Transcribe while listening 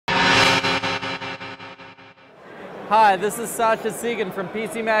Hi, this is Sasha Segan from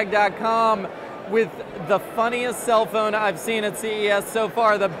PCMag.com with the funniest cell phone I've seen at CES so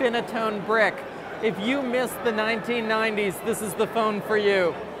far, the Binatone Brick. If you missed the 1990s, this is the phone for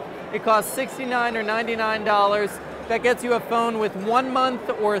you. It costs $69 or $99. That gets you a phone with 1 month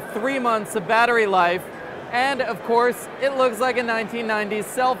or 3 months of battery life. And of course, it looks like a 1990s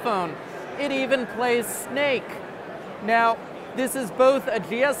cell phone. It even plays Snake. Now, this is both a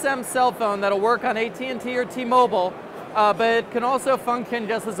GSM cell phone that'll work on AT&T or T-Mobile, but it can also function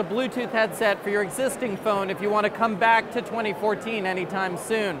just as a Bluetooth headset for your existing phone if you want to come back to 2014 anytime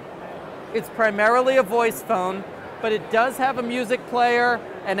soon. It's primarily a voice phone, but it does have a music player,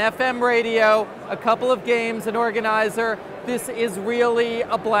 an FM radio, a couple of games, an organizer. This is really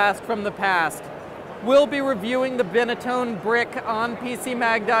a blast from the past. We'll be reviewing the Binatone Brick on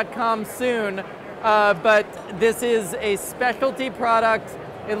PCMag.com soon, but this is a specialty product.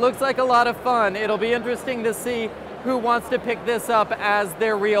 It looks like a lot of fun. It'll be interesting to see who wants to pick this up as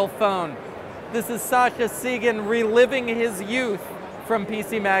their real phone. This is Sasha Segan reliving his youth from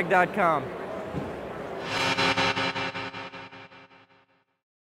PCMag.com.